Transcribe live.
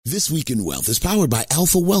This Week in Wealth is powered by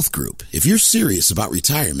Alpha Wealth Group. If you're serious about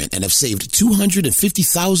retirement and have saved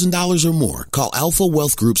 $250,000 or more, call Alpha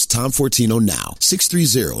Wealth Group's Tom Fortino now,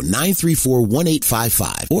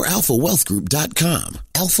 630-934-1855 or alphawealthgroup.com.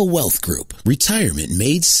 Alpha Wealth Group. Retirement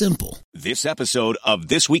made simple. This episode of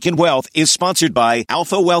This Week in Wealth is sponsored by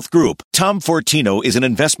Alpha Wealth Group. Tom Fortino is an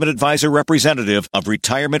investment advisor representative of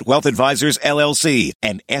Retirement Wealth Advisors, LLC,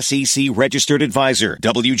 an SEC-registered advisor.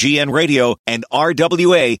 WGN Radio and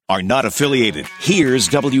RWA are not affiliated. Here's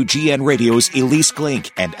WGN Radio's Elise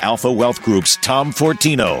Glink and Alpha Wealth Group's Tom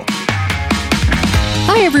Fortino.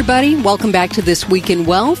 Hi, everybody. Welcome back to This Week in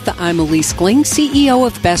Wealth. I'm Elise Glink, CEO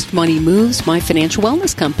of Best Money Moves, my financial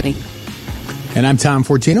wellness company. And I'm Tom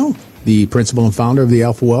Fortino, the principal and founder of the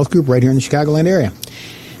Alpha Wealth Group right here in the Chicagoland area.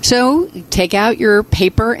 So take out your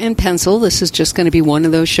paper and pencil. This is just going to be one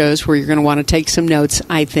of those shows where you're going to want to take some notes,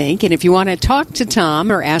 I think. And if you want to talk to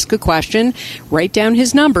Tom or ask a question, write down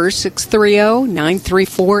his number,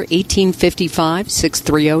 630-934-1855,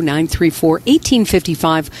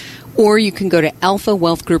 630-934-1855. Or you can go to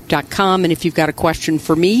alphawealthgroup.com, and if you've got a question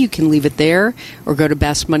for me, you can leave it there, or go to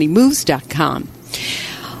bestmoneymoves.com.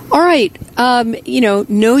 All right,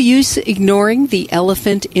 no use ignoring the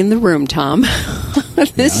elephant in the room, Tom.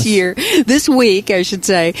 This week,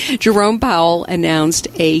 Jerome Powell announced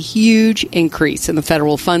a huge increase in the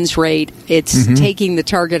federal funds rate. It's taking the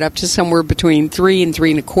target up to somewhere between 3 and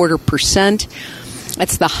 3.25%.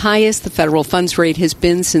 That's the highest the federal funds rate has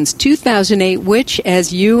been since 2008, which,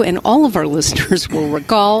 as you and all of our listeners will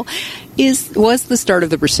recall, was the start of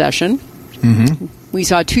the recession. Mm-hmm. We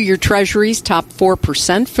saw 2-year treasuries top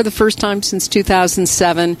 4% for the first time since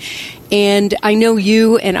 2007. And I know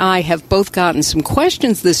you and I have both gotten some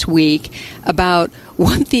questions this week about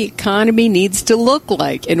what the economy needs to look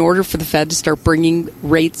like in order for the Fed to start bringing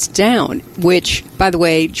rates down, which, by the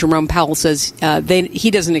way, Jerome Powell says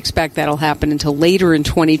he doesn't expect that'll happen until later in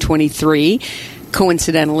 2023.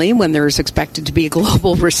 Coincidentally, when there's expected to be a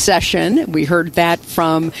global recession. We heard that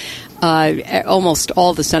from almost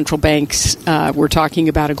all the central banks. Were talking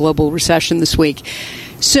about a global recession this week.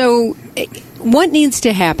 So what needs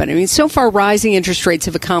to happen? I mean, so far, rising interest rates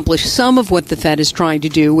have accomplished some of what the Fed is trying to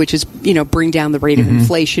do, which is, bring down the rate of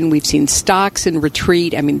inflation. We've seen stocks in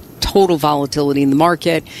retreat. I mean, total volatility in the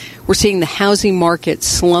market. We're seeing the housing market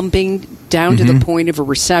slumping down to the point of a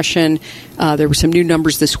recession. There were some new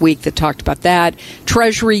numbers this week that talked about that.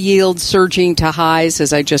 Treasury yields surging to highs,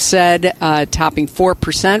 as I just said, topping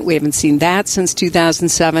 4%. We haven't seen that since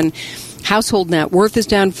 2007. Household net worth is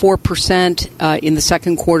down 4% in the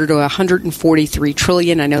second quarter to $143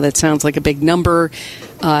 trillion. I know that sounds like a big number.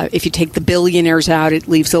 If you take the billionaires out, it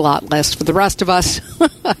leaves a lot less for the rest of us.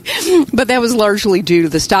 But that was largely due to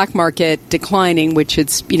the stock market declining, which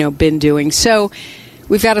it's been doing. So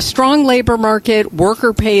we've got a strong labor market.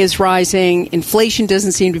 Worker pay is rising. Inflation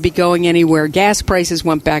doesn't seem to be going anywhere. Gas prices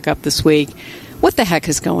went back up this week. What the heck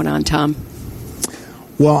is going on, Tom?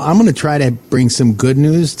 Well, I'm going to try to bring some good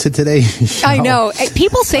news to today's show. I know.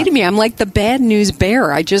 People say to me, I'm like the bad news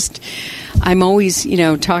bear. I'm always,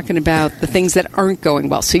 talking about the things that aren't going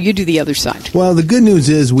well. So you do the other side. Well, the good news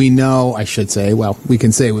is we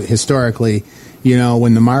can say historically,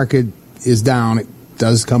 when the market is down, it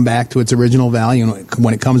does come back to its original value. And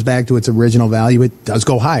when it comes back to its original value, it does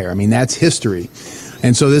go higher. I mean, that's history.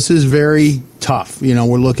 And so this is very tough.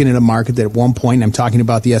 We're looking at a market that at one point, I'm talking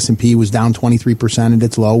about the S&P, was down 23% at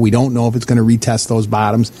its low. We don't know if it's going to retest those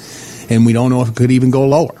bottoms, and we don't know if it could even go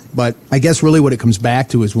lower. But I guess really what it comes back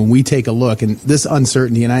to is when we take a look, and this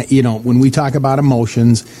uncertainty, and when we talk about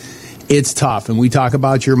emotions, it's tough. And we talk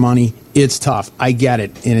about your money, it's tough. I get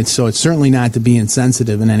it. And it's certainly not to be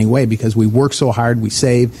insensitive in any way, because we work so hard, we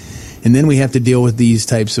save. And then we have to deal with these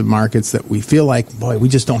types of markets that we feel like, boy, we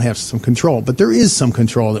just don't have some control. But there is some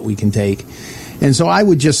control that we can take. And so I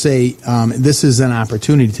would just say this is an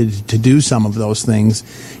opportunity to do some of those things,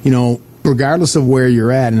 regardless of where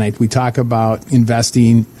you're at. And we talk about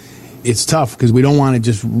investing. It's tough because we don't want to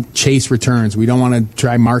just chase returns. We don't want to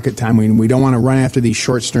try market time. We don't want to run after these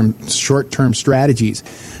short-term strategies.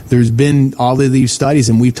 There's been all of these studies,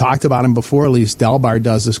 and we've talked about them before. At least Delbar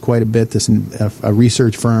does this quite a bit, a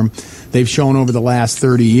research firm. They've shown over the last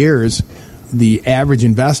 30 years the average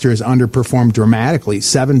investor has underperformed dramatically,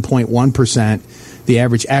 7.1%, the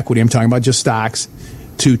average equity, I'm talking about just stocks,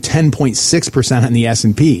 to 10.6% on the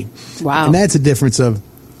S&P. Wow. And that's a difference of,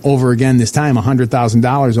 over again this time,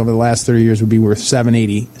 $100,000 over the last 30 years would be worth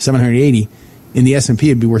 $780. In the S&P,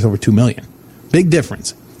 it'd be worth over $2 million. Big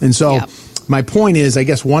difference. And so my point is, I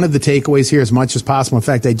guess one of the takeaways here, as much as possible, in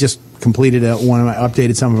fact, I just completed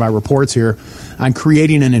updated some of our reports here on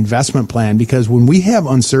creating an investment plan, because when we have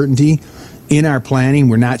uncertainty in our planning.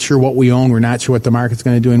 We're not sure what we own. We're not sure what the market's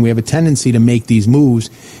going to do. And we have a tendency to make these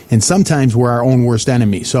moves. And sometimes we're our own worst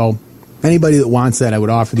enemy. So anybody that wants that, I would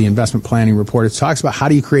offer the investment planning report. It talks about how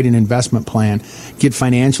do you create an investment plan, get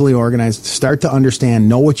financially organized, start to understand,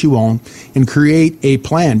 know what you own, and create a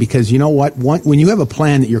plan. Because you know what? When you have a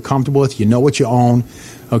plan that you're comfortable with, you know what you own,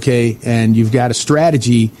 okay, and you've got a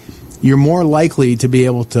strategy, you're more likely to be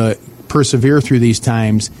able to persevere through these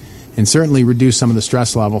times and certainly reduce some of the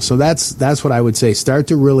stress level. So that's what I would say. Start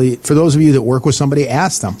to really, for those of you that work with somebody,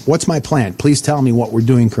 ask them, what's my plan? Please tell me what we're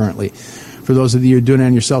doing currently. For those of you who are doing it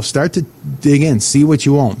on yourself, start to dig in, see what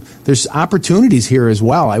you own. There's opportunities here as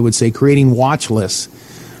well. I would say creating watch lists.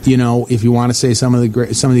 You know, if you want to say some of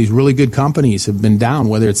these really good companies have been down,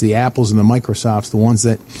 whether it's the Apples and the Microsofts, the ones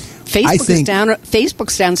that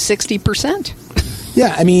Facebook's down 60%.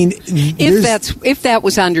 Yeah, I mean, if that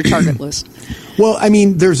was on your target list. Well, I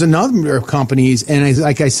mean, there's a number of companies, and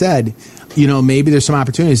like I said, you know, maybe there's some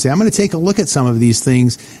opportunities. I'm going to take a look at some of these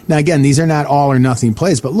things. Now, again, these are not all or nothing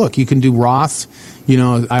plays, but look, you can do Roth. You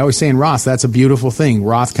know, I always say in Roth, that's a beautiful thing.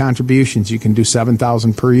 Roth contributions, you can do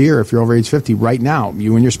 $7,000 per year if you're over age 50. Right now,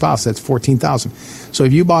 you and your spouse, that's $14,000. So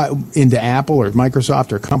if you bought into Apple or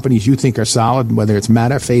Microsoft or companies you think are solid, whether it's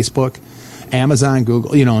Meta, Facebook, Amazon,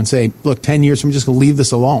 Google, you know, and say, look, 10 years, I'm just going to leave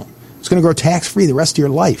this alone. It's going to grow tax-free the rest of your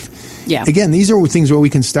life. Yeah. Again, these are things where we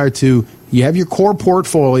can start to, you have your core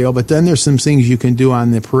portfolio, but then there's some things you can do on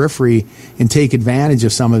the periphery and take advantage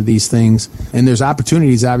of some of these things. And there's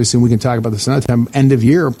opportunities, obviously, and we can talk about this another time,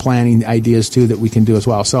 end-of-year planning ideas, too, that we can do as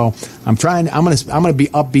well. So I'm going to be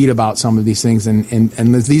upbeat about some of these things, and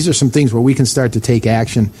these are some things where we can start to take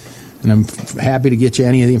action. And I'm happy to get you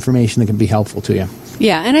any of the information that can be helpful to you.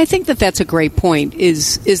 Yeah, and I think that that's a great point,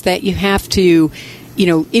 is that you have to, you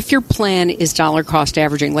know, if your plan is dollar cost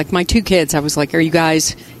averaging, like my two kids, I was like, are you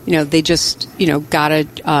guys, you know, they just, you know, got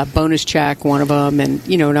a bonus check, one of them, and,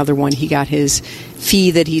 you know, another one, he got his fee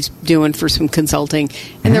that he's doing for some consulting.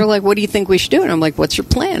 And they're like, what do you think we should do? And I'm like, what's your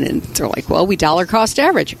plan? And they're like, well, we dollar cost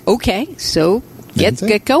average. Okay, so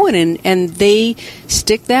get going. And they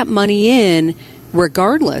stick that money in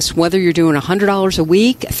regardless, whether you're doing $100 a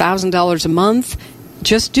week, $1,000 a month.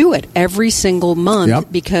 Just do it every single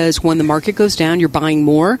month, because when the market goes down, you're buying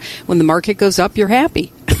more. When the market goes up, you're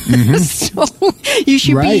happy. So you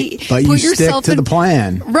should but you stick to the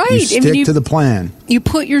plan. Right. You stick to the plan. You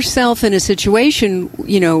put yourself in a situation,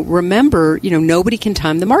 you know, remember, you know, nobody can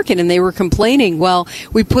time the market. And they were complaining, well,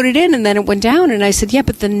 we put it in and then it went down. And I said, yeah,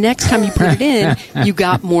 but the next time you put it in, you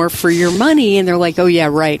got more for your money. And they're like, oh, yeah,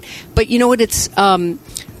 right. But you know what? It's...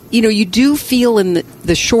 you know, you do feel in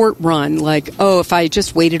the short run like, oh, if I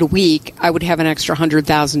just waited a week, I would have an extra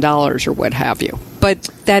 $100,000 or what have you. But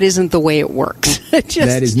that isn't the way it works. That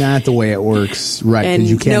is not the way it works, right? And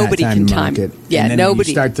you cannot nobody time can the time. market. Yeah, and then nobody. When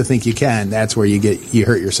you start to think you can, that's where you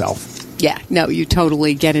hurt yourself. Yeah, no, you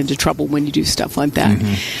totally get into trouble when you do stuff like that.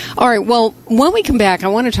 All right, well, when we come back, I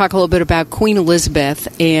want to talk a little bit about Queen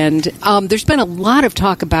Elizabeth. And there's been a lot of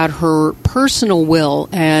talk about her personal will,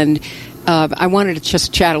 and I wanted to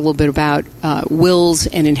just chat a little bit about wills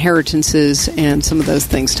and inheritances and some of those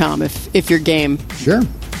things, Tom, if you're game. Sure.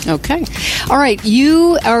 Okay. All right.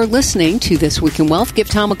 You are listening to This Week in Wealth. Give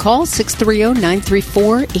Tom a call,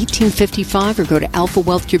 630-934-1855, or go to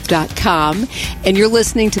alphawealthgroup.com. And you're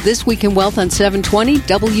listening to This Week in Wealth on 720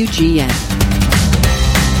 WGN.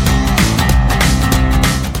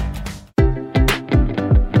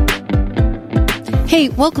 Hey,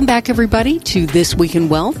 welcome back, everybody, to This Week in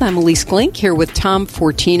Wealth. I'm Elise Glink here with Tom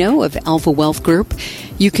Fortino of Alpha Wealth Group.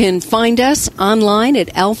 You can find us online at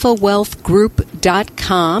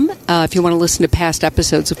alphawealthgroup.com. If you want to listen to past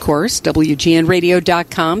episodes, of course,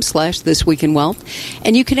 WGNradio.com/This Week in Wealth.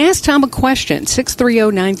 And you can ask Tom a question,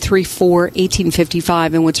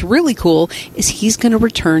 630-934-1855. And what's really cool is he's going to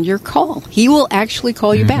return your call. He will actually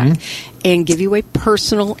call you back and give you a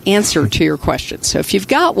personal answer to your question. So if you've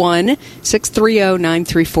got one,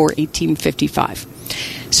 630-934-1855.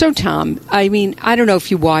 So, Tom, I mean, I don't know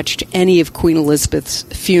if you watched any of Queen Elizabeth's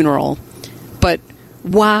funeral, but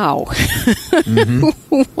wow.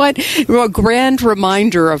 What a grand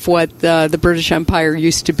reminder of what the British Empire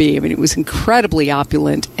used to be. I mean, it was incredibly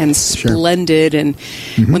opulent and splendid. And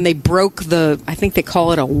when they broke I think they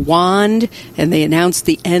call it a wand, and they announced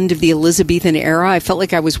the end of the Elizabethan era, I felt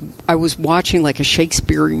like I was watching like a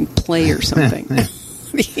Shakespearean play or something.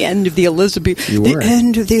 The end of the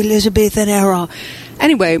Elizabethan era.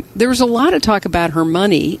 Anyway, there was a lot of talk about her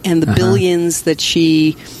money and the billions that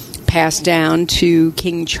she passed down to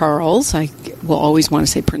King Charles. I will always want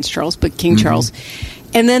to say Prince Charles, but King Charles.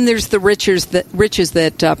 And then there's the riches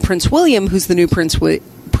that Prince William, who's the new Prince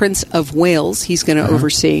of Wales, he's going to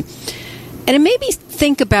oversee. And it made me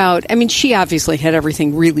think about, I mean, she obviously had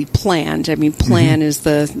everything really planned. I mean, plan is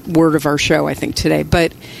the word of our show, I think, today.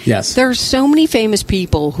 But yes, there are so many famous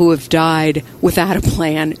people who have died without a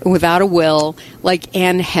plan, without a will, like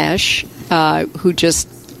Anne Hesh, who just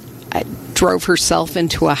drove herself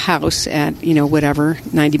into a house at,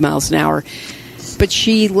 90 miles an hour. But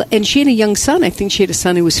she had a young son. I think she had a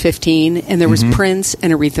son who was 15, and there was Prince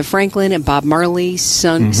and Aretha Franklin and Bob Marley,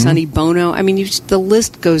 Sonny Bono. I mean, the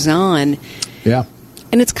list goes on. Yeah.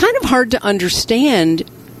 And it's kind of hard to understand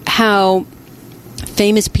how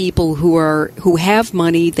famous people who have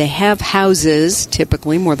money, they have houses,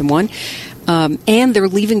 typically more than one, and they're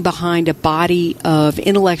leaving behind a body of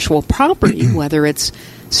intellectual property, whether it's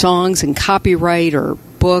songs and copyright or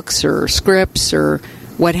books or scripts or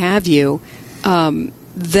what have you,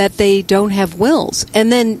 that they don't have wills.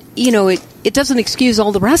 And then, it doesn't excuse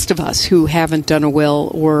all the rest of us who haven't done a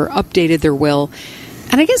will or updated their will.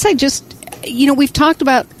 And I guess we've talked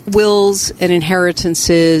about wills and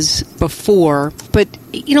inheritances before, but,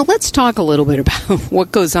 let's talk a little bit about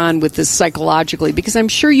what goes on with this psychologically, because I'm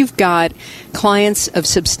sure you've got clients of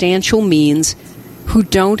substantial means who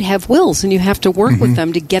don't have wills, and you have to work with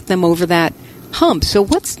them to get them over that hump. So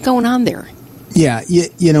what's going on there? Yeah,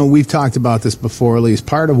 we've talked about this before, Elise.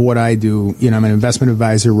 Part of what I do, I'm an investment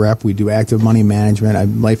advisor rep. We do active money management. I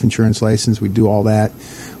have life insurance license. We do all that.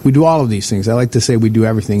 We do all of these things. I like to say we do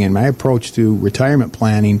everything. And my approach to retirement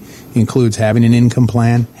planning includes having an income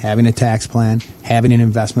plan, having a tax plan, having an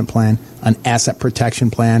investment plan, an asset protection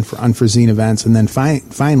plan for unforeseen events, and then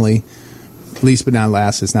finally, least but not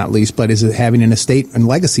last, it's not least, but is it having an estate and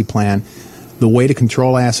legacy plan, the way to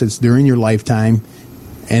control assets during your lifetime.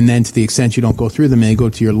 And then to the extent you don't go through them, they go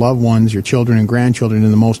to your loved ones, your children and grandchildren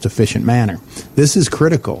in the most efficient manner. This is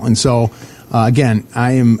critical. And so, again,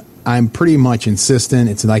 I'm pretty much insistent.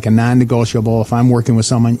 It's like a non-negotiable. If I'm working with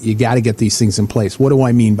someone, you got to get these things in place. What do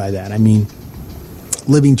I mean by that? I mean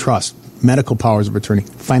living trust, medical powers of attorney,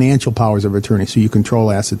 financial powers of attorney, so you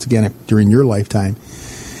control assets, again, during your lifetime.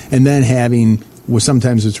 And then having what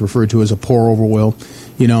sometimes it's referred to as a pour-over will.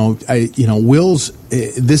 Wills,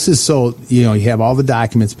 this is so, you have all the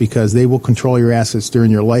documents because they will control your assets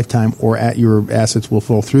during your lifetime, or your assets will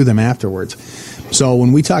flow through them afterwards. So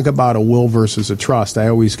when we talk about a will versus a trust, I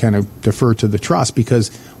always kind of defer to the trust, because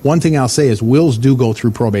one thing I'll say is wills do go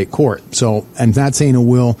through probate court. So I'm not saying a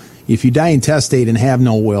will, if you die intestate and have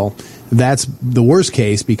no will, that's the worst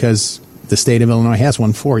case, because the state of Illinois has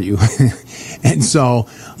one for you. And so,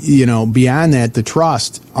 beyond that, the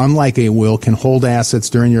trust, unlike a will, can hold assets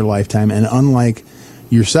during your lifetime. And unlike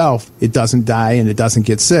yourself, it doesn't die and it doesn't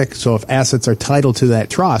get sick. So if assets are titled to that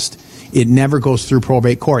trust, it never goes through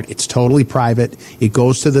probate court. It's totally private. It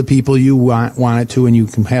goes to the people you want it to, and you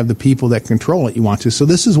can have the people that control it you want to. So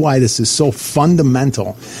this is why this is so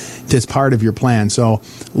fundamental as part of your plan. So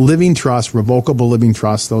living trust, revocable living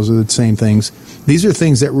trust, those are the same things. These are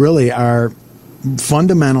things that really are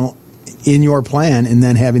fundamental in your plan, and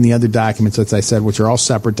then having the other documents, as I said, which are all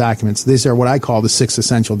separate documents. These are what I call the 6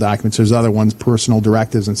 essential documents. There's other ones, personal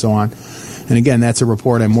directives and so on. And again, that's a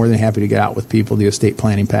report I'm more than happy to get out with people, the estate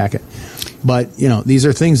planning packet. But, these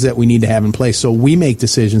are things that we need to have in place. So we make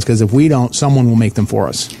decisions, because if we don't, someone will make them for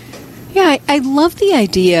us. Yeah, I love the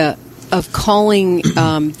idea of calling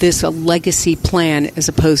this a legacy plan as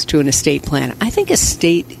opposed to an estate plan. I think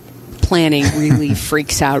estate planning really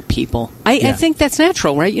freaks out people. I think that's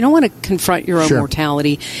natural, right? You don't want to confront your own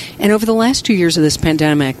mortality. And over the last 2 years of this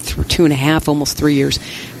pandemic, 2.5, almost 3 years,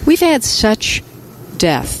 we've had such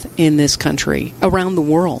death in this country, around the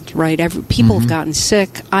world, right? People have gotten sick.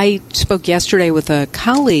 I spoke yesterday with a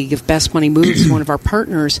colleague of Best Money Moves, one of our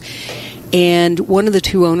partners, and one of the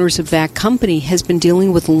 2 owners of that company has been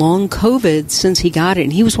dealing with long COVID since he got it,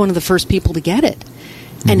 and he was one of the first people to get it.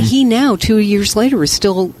 And he now, 2 years later, is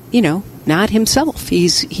still, not himself.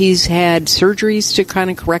 He's had surgeries to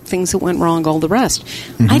kind of correct things that went wrong, all the rest.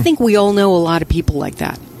 I think we all know a lot of people like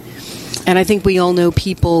that. And I think we all know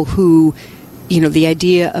people who, the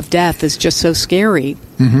idea of death is just so scary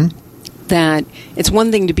that it's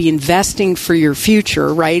one thing to be investing for your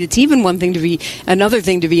future, right? It's even another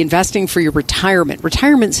thing to be investing for your retirement.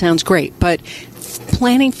 Retirement sounds great, but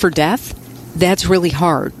planning for death, that's really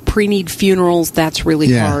hard. Pre-need funerals, that's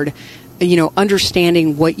really hard.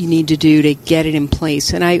 Understanding what you need to do to get it in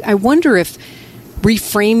place. And I wonder if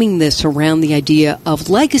reframing this around the idea of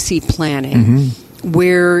legacy planning,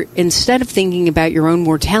 where instead of thinking about your own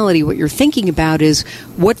mortality, what you're thinking about is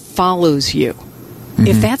what follows you.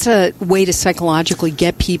 If that's a way to psychologically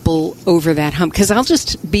get people over that hump. Because I'll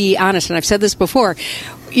just be honest, and I've said this before,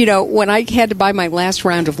 when I had to buy my last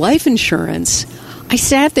round of life insurance, I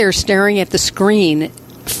sat there staring at the screen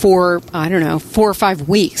for, I don't know, 4 or 5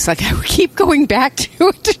 weeks. Like, I would keep going back to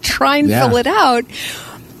it to try and fill it out.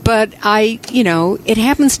 But it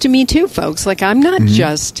happens to me too, folks. Like, I'm not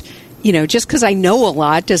just because I know a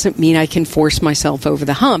lot doesn't mean I can force myself over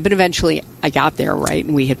the hump. And eventually I got there, right?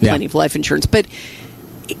 And we had plenty of life insurance. But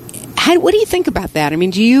what do you think about that? I mean,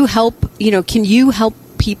 do you help, can you help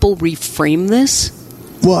people reframe this?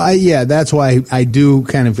 Well, that's why I do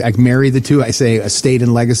kind of marry the two. I say estate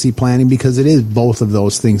and legacy planning because it is both of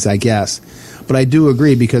those things, I guess. But I do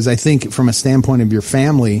agree because I think from a standpoint of your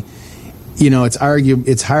family,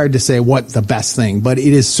 it's hard to say what the best thing, but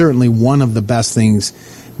it is certainly one of the best things.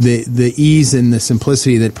 The ease and the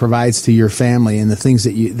simplicity that it provides to your family and the things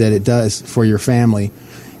that it does for your family,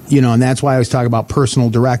 and that's why I always talk about personal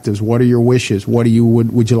directives. What are your wishes? What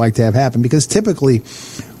would you like to have happen? Because typically,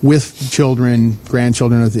 with children,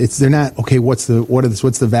 grandchildren, they're not okay. What's the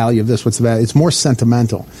value of this? What's the value? It's more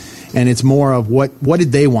sentimental, and it's more of what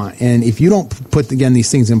did they want? And if you don't put again these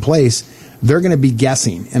things in place, they're going to be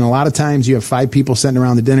guessing. And a lot of times you have 5 people sitting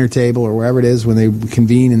around the dinner table or wherever it is when they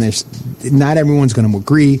convene, and not everyone's going to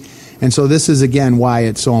agree. And so this is, again, why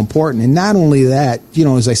it's so important. And not only that,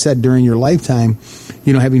 as I said, during your lifetime,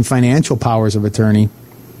 having financial powers of attorney,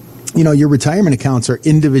 your retirement accounts are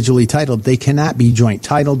individually titled. They cannot be joint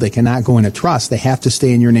titled. They cannot go in a trust. They have to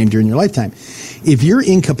stay in your name during your lifetime. If you're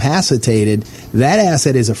incapacitated, that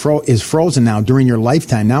asset is frozen now during your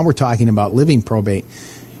lifetime. Now we're talking about living probate.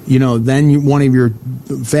 Then one of your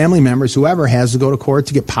family members, whoever, has to go to court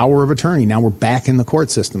to get power of attorney. Now we're back in the court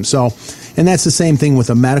system. So, and that's the same thing with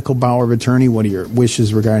a medical power of attorney. What are your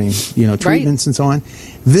wishes regarding, treatments and so on?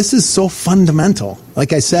 This is so fundamental,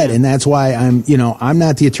 like I said, and that's why I'm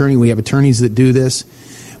not the attorney. We have attorneys that do this,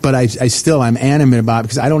 but I'm animate about it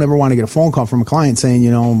because I don't ever want to get a phone call from a client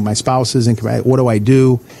saying, my spouse is incompatible. What do I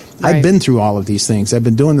do? Right. I've been through all of these things. I've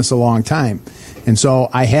been doing this a long time. And so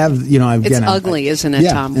I have, it's ugly, isn't it,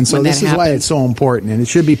 Tom? And so this is why it's so important. And it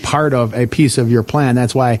should be part of a piece of your plan.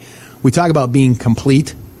 That's why we talk about being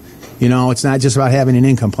complete. It's not just about having an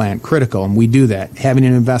income plan, critical, and we do that. Having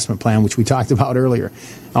an investment plan, which we talked about earlier.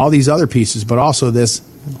 All these other pieces, but also this,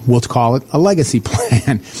 we'll call it a legacy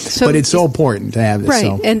plan. But it's so important to have this. Right.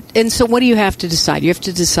 So. And so what do you have to decide? You have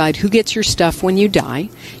to decide who gets your stuff when you die.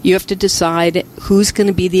 You have to decide who's going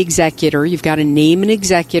to be the executor. You've got to name an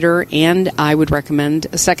executor, and I would recommend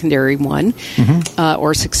a secondary one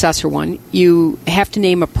or a successor one. You have to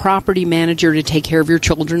name a property manager to take care of your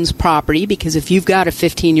children's property, because if you've got a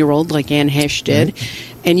 15-year-old like Ann Hesh did,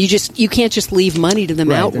 and you can't just leave money to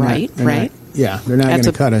them outright, right? Yeah, they're not going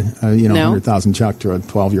to cut a $100,000 check to a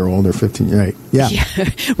 12-year-old or 15-year-old. Yeah,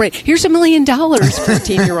 right. Here's $1 million for a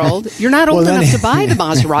 15-year-old. You're not old enough to buy the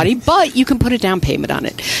Maserati, but you can put a down payment on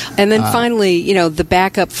it. And then finally, the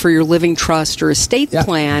backup for your living trust or estate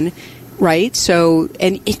plan, right? So,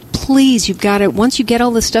 please, you've got to, once you get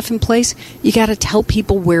all this stuff in place, you got to tell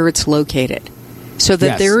people where it's located, so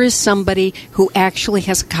that there is somebody who actually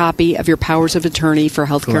has a copy of your powers of attorney for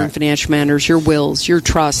healthcare and financial matters, your wills, your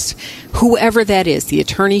trusts, whoever that is, the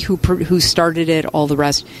attorney who started it, all the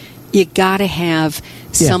rest. You got to have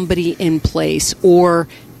somebody in place, or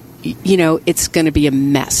it's going to be a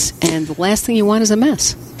mess. And the last thing you want is a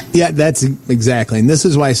mess. Yeah, that's exactly. And this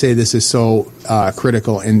is why I say this is so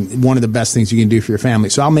critical and one of the best things you can do for your family.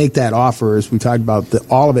 So I'll make that offer, as we talked about,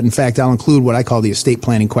 all of it. In fact, I'll include what I call the estate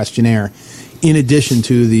planning questionnaire, in addition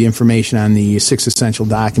to the information on the 6 essential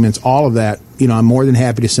documents. All of that, I'm more than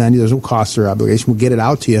happy to send you. There's no cost or obligation. We'll get it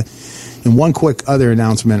out to you. And one quick other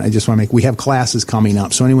announcement I just want to make. We have classes coming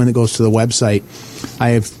up. So anyone that goes to the website, I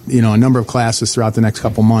have, a number of classes throughout the next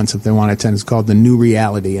couple months if they want to attend. It's called The New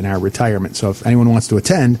Reality in Our Retirement. So if anyone wants to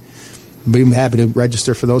attend, I'd be happy to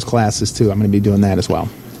register for those classes too. I'm going to be doing that as well.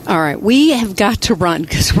 All right, we have got to run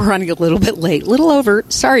because we're running a little bit late. Little over.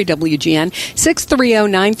 Sorry, WGN.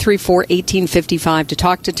 630-934-1855 to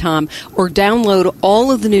talk to Tom, or download all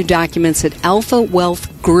of the new documents at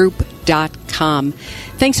alphawealthgroup.com.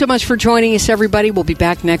 Thanks so much for joining us, everybody. We'll be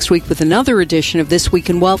back next week with another edition of This Week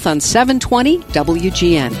in Wealth on 720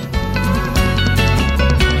 WGN.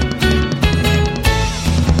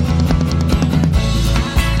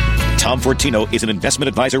 Tom Fortino is an investment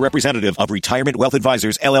advisor representative of Retirement Wealth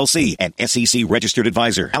Advisors, LLC, and SEC registered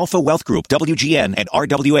advisor. Alpha Wealth Group, WGN, and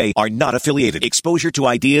RWA are not affiliated. Exposure to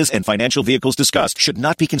ideas and financial vehicles discussed should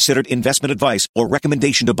not be considered investment advice or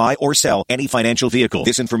recommendation to buy or sell any financial vehicle.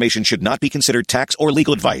 This information should not be considered tax or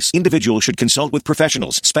legal advice. Individuals should consult with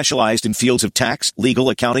professionals specialized in fields of tax, legal,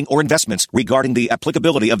 accounting, or investments regarding the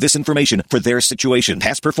applicability of this information for their situation.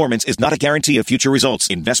 Past performance is not a guarantee of future results.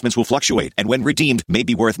 Investments will fluctuate, and when redeemed, may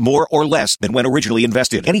be worth more or or less than when originally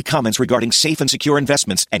invested. Any comments regarding safe and secure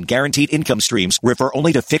investments and guaranteed income streams refer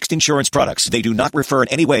only to fixed insurance products. They do not refer in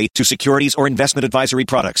any way to securities or investment advisory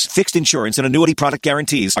products. Fixed insurance and annuity product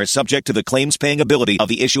guarantees are subject to the claims-paying ability of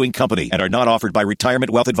the issuing company and are not offered by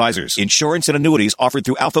Retirement Wealth Advisors. Insurance and annuities offered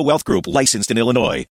through Alpha Wealth Group, licensed in Illinois.